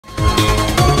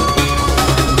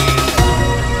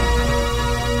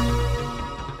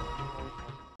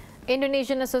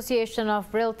Indonesian Association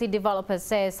of Realty Developers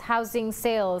says housing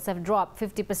sales have dropped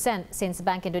 50% since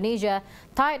Bank Indonesia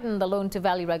tightened the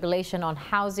loan-to-value regulation on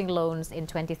housing loans in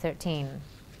 2013.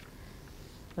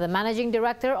 The managing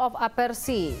director of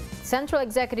APERSI, Central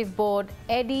Executive Board,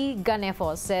 Edi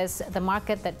Ganefo, says the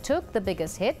market that took the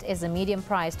biggest hit is the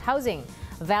medium-priced housing,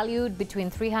 valued between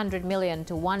 300 million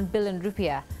to 1 billion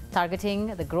rupiah, targeting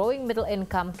the growing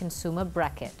middle-income consumer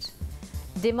bracket.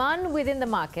 Demand within the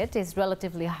market is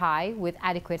relatively high with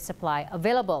adequate supply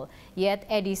available. Yet,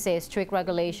 Edi says strict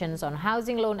regulations on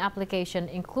housing loan application,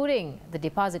 including the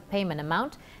deposit payment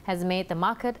amount, has made the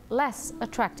market less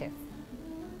attractive.